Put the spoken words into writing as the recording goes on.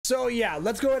So yeah,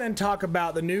 let's go ahead and talk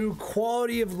about the new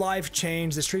quality of life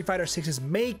change that Street Fighter 6 is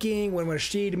making when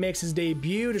Rashid makes his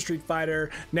debut to Street Fighter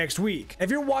next week. If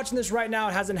you're watching this right now,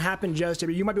 it hasn't happened just yet,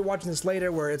 but you might be watching this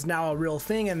later where it's now a real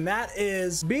thing, and that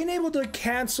is being able to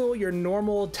cancel your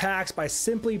normal attacks by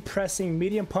simply pressing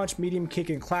medium punch, medium kick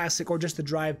in classic, or just the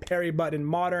drive parry button in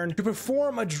modern to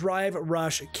perform a drive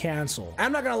rush cancel.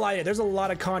 I'm not gonna lie to you, there's a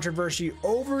lot of controversy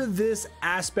over this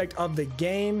aspect of the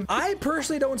game. I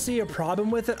personally don't see a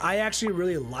problem with it. I actually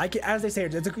really like it. As they say,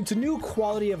 it's a new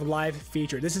quality of life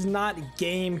feature. This is not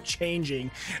game changing.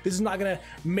 This is not gonna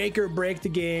make or break the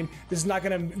game. This is not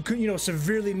gonna,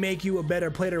 severely make you a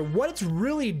better player. What it's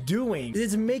really doing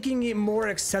is making it more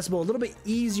accessible, a little bit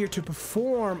easier to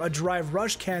perform a drive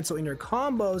rush cancel in your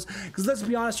combos. Because let's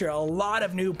be honest here, a lot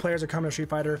of new players are coming to Street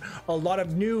Fighter. A lot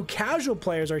of new casual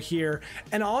players are here.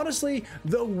 And honestly,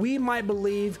 though we might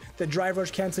believe that drive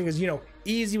rush canceling is,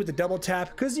 easy with the double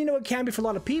tap, because it can be for a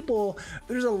lot of people,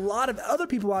 there's a lot of other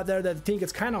people out there that think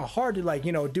it's kind of hard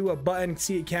to do a button,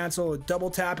 see it cancel, a double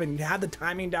tap, and have the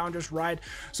timing down just right.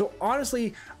 So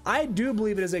honestly, I do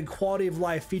believe it is a quality of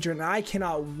life feature, and I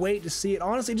cannot wait to see it.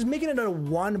 Honestly, just making it a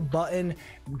one button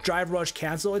drive rush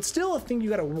cancel, it's still a thing you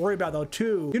got to worry about though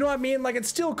too. You know what I mean? Like, it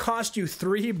still costs you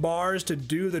 3 bars to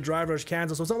do the drive rush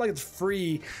cancel, so it's not like it's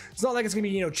free. It's not like it's gonna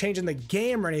be changing the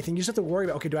game or anything. You just have to worry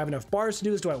about, okay, do I have enough bars to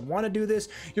do this? Do I want to do this?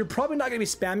 You're probably not going to be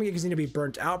spamming it because you're going to be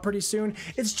burnt out pretty soon.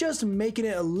 It's just making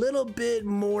it a little bit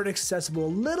more accessible, a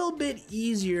little bit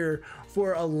easier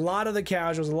for a lot of the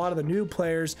casuals, a lot of the new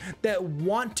players that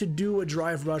want to do a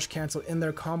drive rush cancel in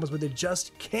their combos, but they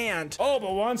just can't. Oh, but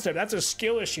Onestep, that's a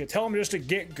skill issue. Tell them just to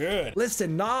get good.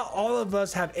 Listen, not all of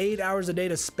us have 8 hours a day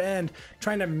to spend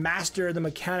trying to master the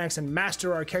mechanics and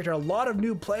master our character. A lot of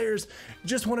new players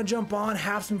just want to jump on,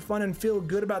 have some fun, and feel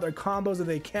good about their combos that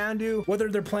they can do, whether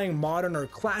they're playing modern or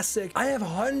classic. I have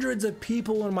hundreds of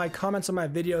people in my comments on my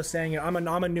videos saying, I'm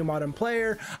a new modern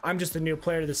player. I'm just a new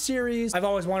player to the series. I've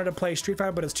always wanted to play Street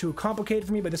Fighter, but it's too complicated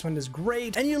for me, but this one is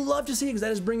great. And you love to see, because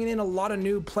that is bringing in a lot of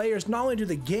new players, not only to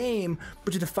the game,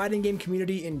 but to the fighting game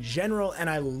community in general, and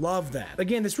I love that.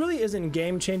 Again, this really isn't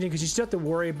game changing because you still have to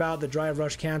worry about the drive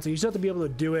rush cancel. You still have to be able to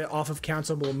do it off of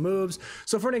cancelable moves.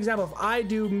 So for an example, if I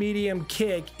do medium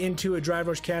kick into a drive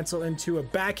rush cancel, into a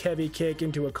back heavy kick,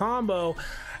 into a combo,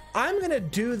 I'm gonna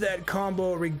do that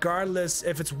combo regardless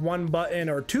if it's 1 button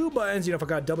or 2 buttons, if I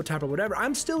got double tap or whatever.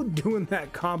 I'm still doing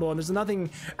that combo, and there's nothing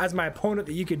as my opponent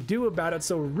that you could do about it.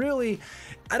 So really,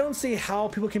 I don't see how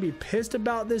people can be pissed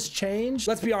about this change.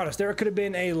 Let's be honest, there could have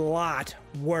been a lot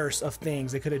worse of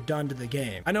things they could have done to the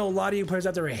game. I know a lot of you players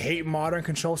out there hate modern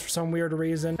controls for some weird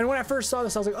reason. And when I first saw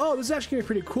this, I was like, oh, this is actually gonna be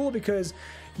pretty cool, because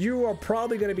you are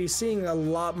probably going to be seeing a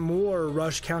lot more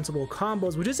rush cancelable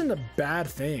combos, which isn't a bad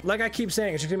thing. Like I keep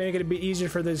saying, it's just going to make it a bit easier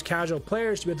for those casual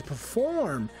players to be able to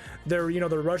perform their,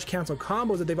 the rush cancel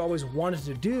combos that they've always wanted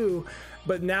to do.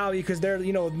 But now, because they're,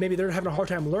 maybe they're having a hard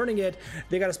time learning it,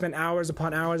 they got to spend hours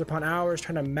upon hours upon hours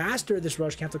trying to master this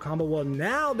rush cancel combo. Well,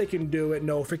 now they can do it,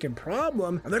 no freaking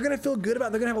problem. And they're going to feel good about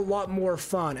it. They're going to have a lot more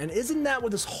fun. And isn't that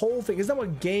what this whole thing, isn't that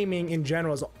what gaming in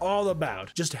general is all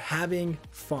about? Just having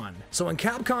fun. So when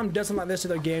Capcom does something like this to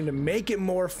their game to make it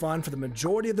more fun for the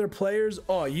majority of their players,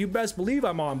 oh, you best believe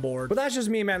I'm on board. But that's just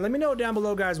me, man. Let me know down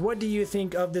below, guys, what do you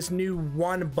think of this new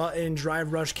 1 button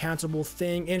drive rush cancelable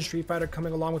thing in Street Fighter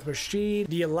coming along with Rashid?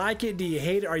 Do you like it? Do you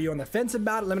hate it? Are you on the fence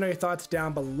about it? Let me know your thoughts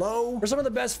down below. For some of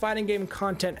the best fighting game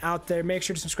content out there, make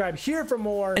sure to subscribe here for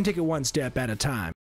more and take it one step at a time.